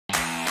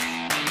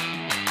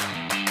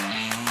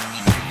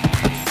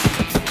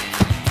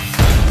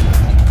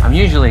I'm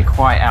usually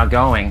quite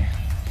outgoing.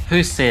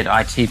 Who said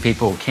IT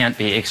people can't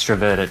be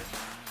extroverted?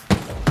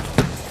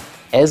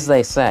 As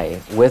they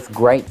say, with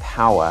great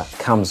power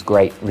comes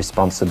great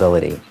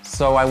responsibility.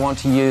 So I want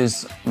to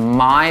use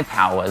my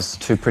powers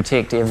to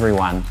protect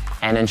everyone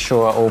and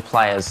ensure all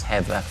players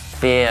have a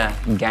fair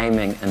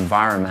gaming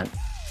environment.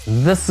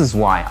 This is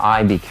why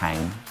I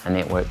became a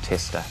network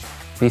tester.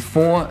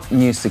 Before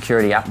new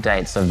security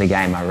updates of the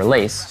game are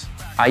released,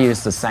 I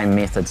use the same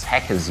methods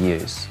hackers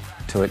use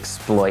to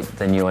exploit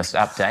the newest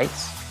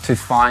updates, to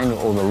find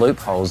all the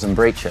loopholes and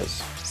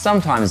breaches.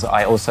 Sometimes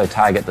I also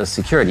target the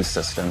security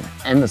system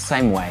in the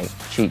same way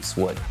cheats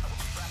would.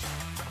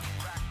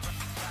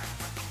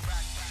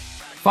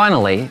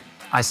 Finally,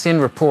 I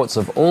send reports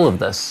of all of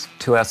this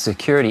to our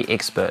security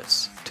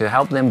experts to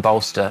help them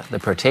bolster the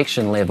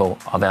protection level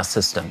of our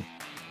system.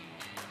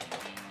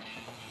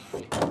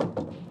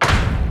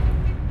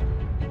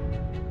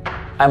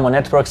 I'm a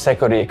network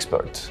security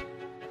expert.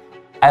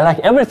 I like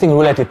everything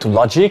related to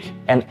logic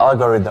and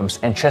algorithms,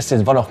 and chess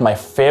is one of my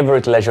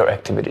favorite leisure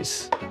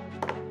activities.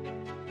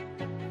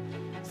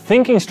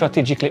 Thinking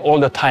strategically all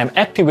the time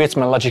activates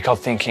my logical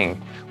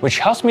thinking, which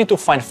helps me to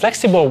find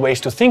flexible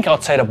ways to think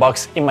outside the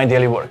box in my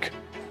daily work.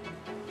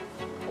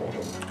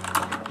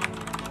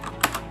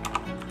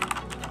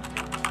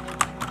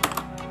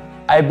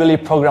 I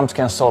believe programs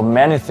can solve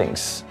many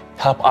things,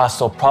 help us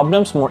solve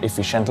problems more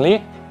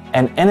efficiently,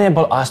 and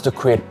enable us to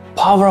create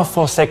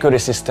powerful security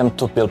systems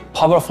to build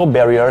powerful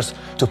barriers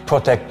to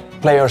protect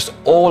players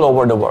all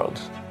over the world.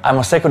 I'm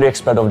a security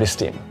expert of this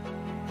team.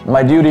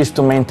 My duty is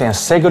to maintain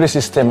security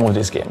system of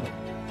this game.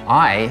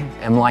 I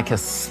am like a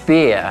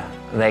spear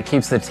that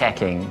keeps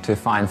attacking to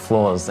find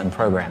flaws in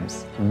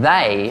programs.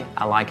 They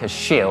are like a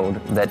shield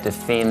that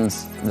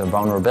defends the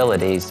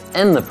vulnerabilities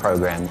in the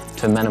program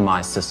to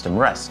minimize system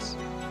risks.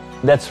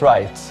 That's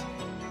right.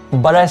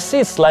 But I see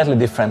it slightly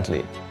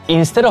differently.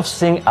 Instead of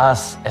seeing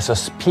us as a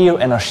spear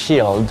and a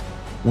shield,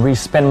 we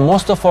spend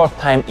most of our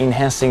time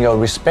enhancing our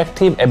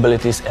respective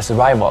abilities as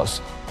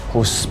rivals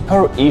who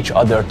spur each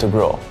other to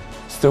grow.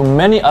 Through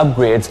many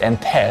upgrades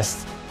and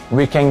tests,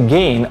 we can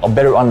gain a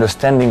better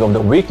understanding of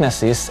the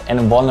weaknesses and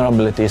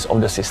vulnerabilities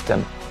of the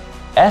system.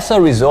 As a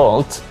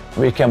result,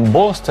 we can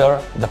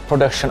bolster the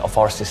production of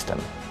our system.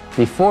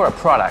 Before a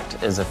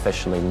product is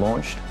officially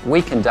launched,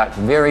 we conduct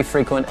very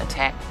frequent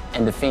attack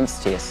and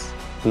defense tests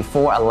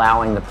before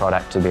allowing the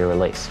product to be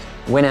released.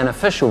 When an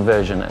official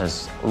version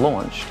is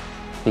launched,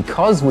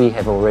 because we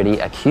have already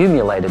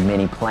accumulated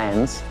many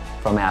plans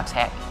from our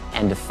attack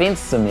and defense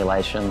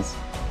simulations,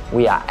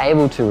 we are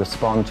able to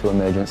respond to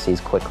emergencies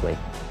quickly.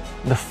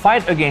 The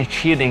fight against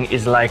cheating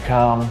is like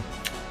a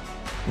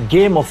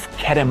game of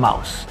cat and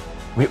mouse.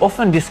 We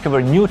often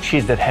discover new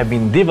cheats that have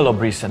been developed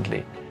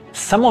recently.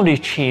 Some of these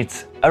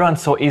cheats aren't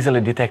so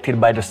easily detected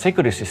by the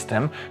security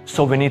system,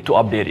 so we need to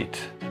update it.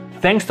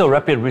 Thanks to a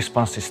rapid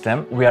response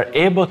system, we are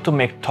able to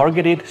make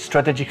targeted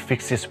strategic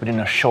fixes within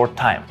a short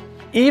time.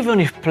 Even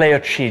if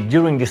players cheat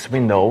during this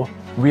window,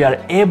 we are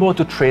able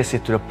to trace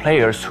it to the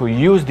players who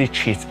use these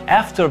cheats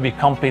after we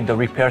complete the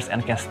repairs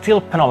and can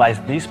still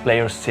penalize these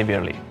players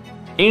severely.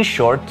 In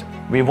short,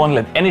 we won't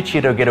let any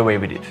cheater get away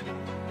with it.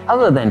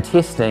 Other than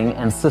testing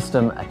and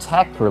system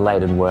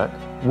attack-related work,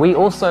 we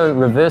also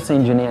reverse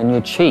engineer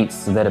new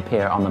cheats that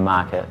appear on the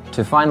market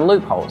to find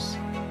loopholes,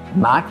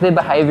 mark their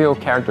behavioral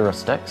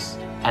characteristics,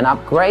 and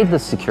upgrade the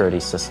security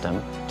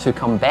system to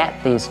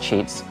combat these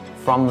cheats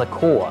from the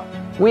core.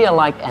 We are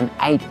like an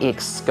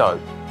 8x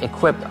scope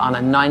equipped on a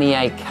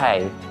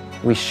 98K.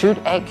 We shoot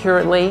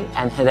accurately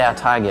and hit our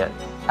target.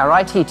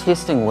 Our IT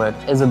testing work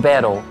is a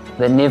battle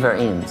that never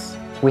ends.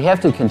 We have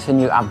to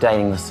continue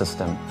updating the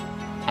system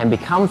and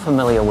become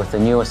familiar with the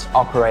newest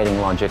operating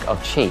logic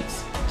of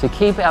cheats to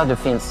keep our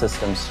defense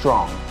system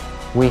strong.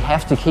 We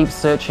have to keep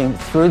searching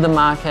through the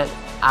market,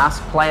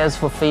 ask players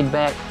for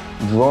feedback,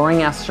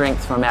 drawing our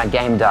strength from our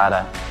game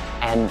data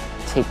and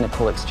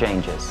technical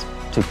exchanges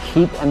to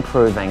keep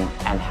improving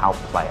and help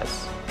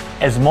players.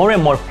 As more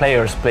and more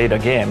players play the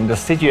game, the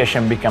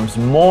situation becomes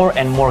more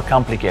and more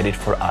complicated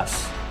for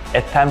us.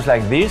 At times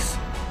like this,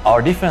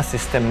 our defense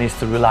system needs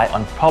to rely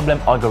on problem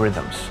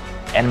algorithms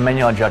and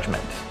manual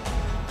judgment.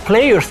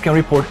 Players can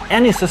report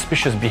any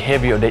suspicious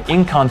behavior they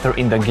encounter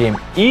in the game,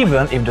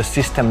 even if the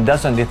system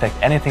doesn't detect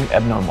anything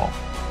abnormal.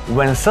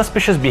 When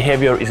suspicious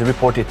behavior is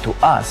reported to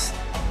us,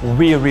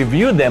 we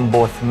review them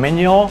both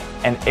manual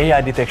and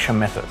AI detection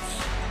methods.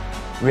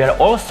 We are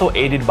also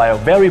aided by a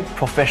very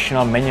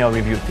professional manual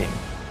review team.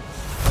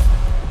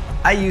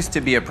 I used to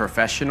be a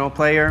professional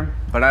player,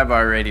 but I've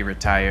already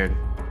retired.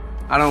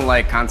 I don't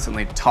like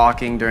constantly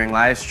talking during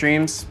live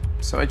streams,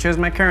 so I chose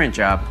my current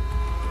job.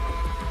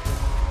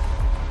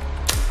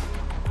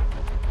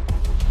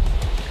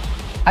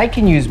 I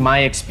can use my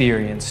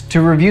experience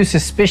to review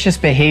suspicious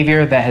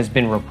behavior that has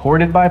been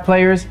reported by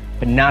players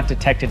but not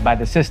detected by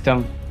the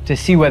system to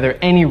see whether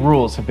any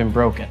rules have been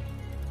broken.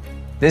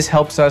 This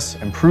helps us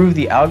improve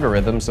the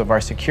algorithms of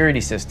our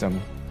security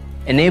system,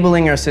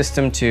 enabling our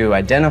system to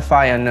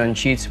identify unknown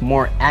cheats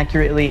more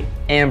accurately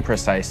and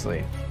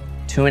precisely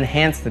to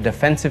enhance the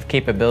defensive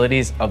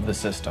capabilities of the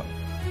system.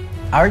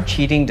 Our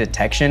cheating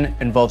detection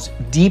involves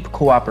deep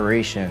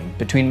cooperation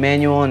between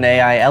manual and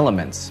AI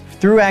elements.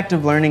 Through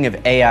active learning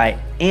of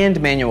AI and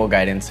manual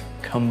guidance,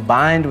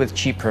 combined with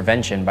cheat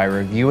prevention by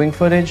reviewing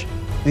footage,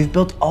 we've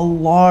built a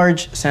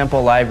large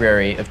sample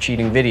library of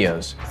cheating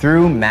videos.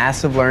 Through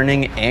massive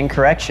learning and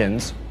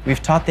corrections,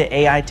 we've taught the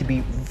AI to be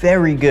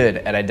very good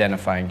at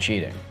identifying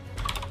cheating.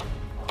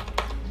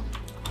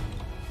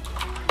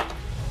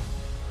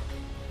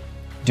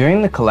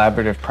 During the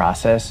collaborative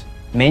process,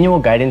 manual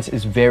guidance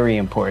is very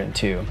important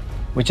too,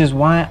 which is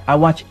why I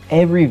watch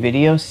every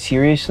video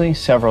seriously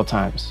several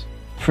times.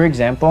 For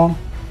example,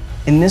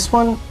 in this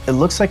one, it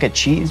looks like a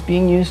cheat is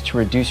being used to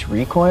reduce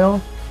recoil.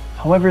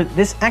 However,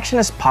 this action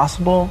is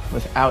possible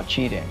without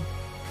cheating.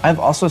 I've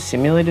also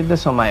simulated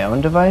this on my own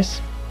device,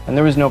 and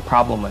there was no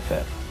problem with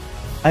it.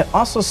 I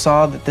also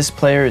saw that this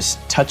player is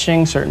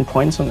touching certain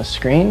points on the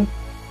screen,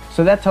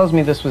 so that tells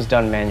me this was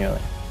done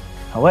manually.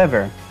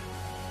 However,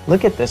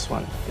 look at this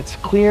one. It's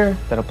clear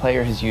that a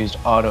player has used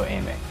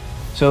auto-aiming,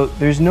 so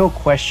there's no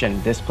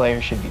question this player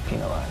should be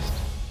penalized.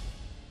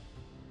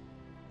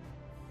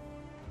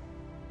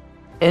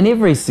 In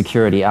every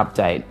security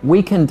update,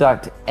 we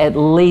conduct at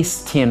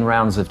least 10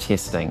 rounds of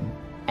testing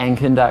and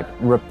conduct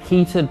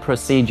repeated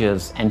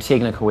procedures and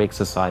technical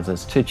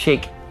exercises to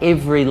check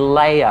every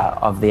layer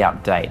of the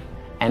update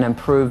and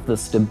improve the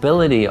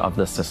stability of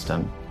the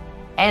system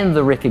and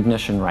the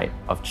recognition rate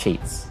of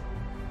cheats.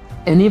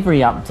 In every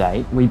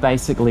update, we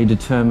basically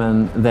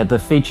determine that the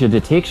feature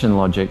detection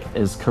logic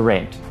is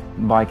correct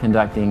by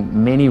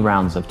conducting many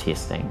rounds of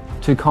testing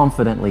to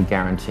confidently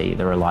guarantee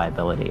the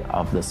reliability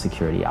of the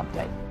security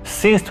update.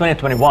 Since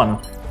 2021,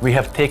 we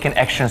have taken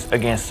actions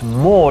against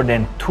more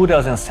than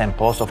 2,000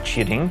 samples of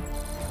cheating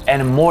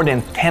and more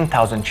than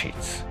 10,000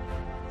 cheats.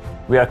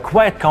 We are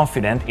quite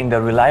confident in the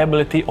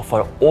reliability of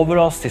our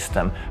overall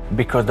system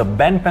because the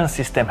BANPAN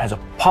system has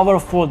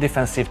powerful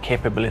defensive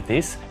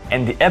capabilities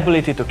and the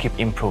ability to keep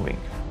improving.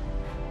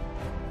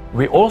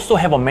 We also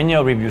have a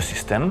manual review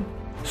system,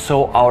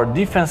 so our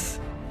defense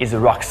is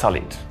rock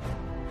solid.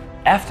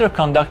 After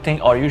conducting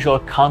our usual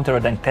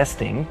counter-attack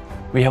testing,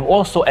 we have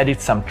also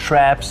added some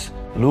traps,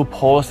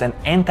 loopholes, and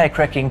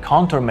anti-cracking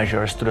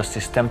countermeasures to the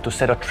system to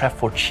set a trap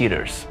for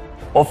cheaters.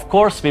 Of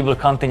course, we will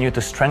continue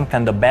to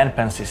strengthen the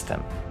BANPAN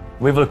system.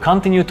 We will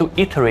continue to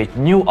iterate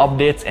new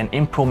updates and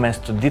improvements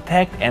to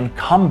detect and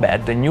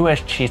combat the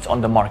newest cheats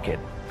on the market,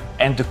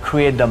 and to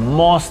create the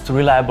most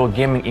reliable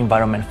gaming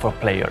environment for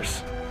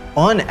players.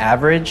 On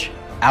average,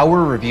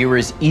 our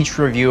reviewers each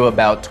review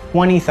about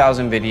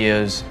 20,000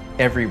 videos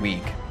every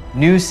week.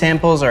 New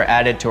samples are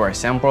added to our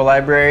sample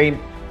library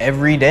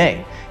every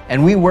day,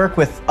 and we work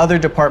with other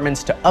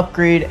departments to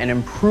upgrade and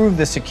improve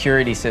the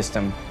security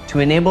system to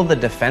enable the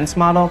defense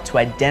model to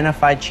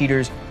identify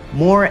cheaters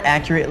more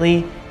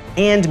accurately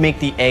and make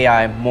the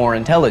AI more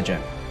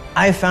intelligent.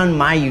 I found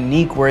my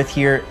unique worth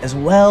here as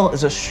well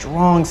as a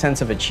strong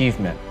sense of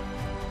achievement.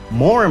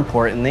 More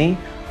importantly,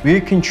 we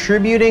are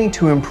contributing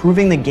to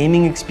improving the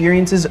gaming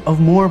experiences of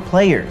more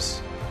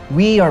players.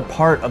 We are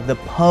part of the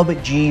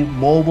PUBG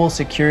mobile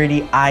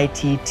security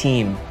IT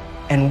team,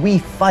 and we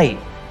fight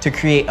to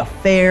create a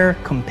fair,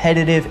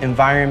 competitive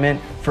environment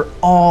for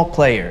all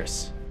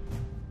players.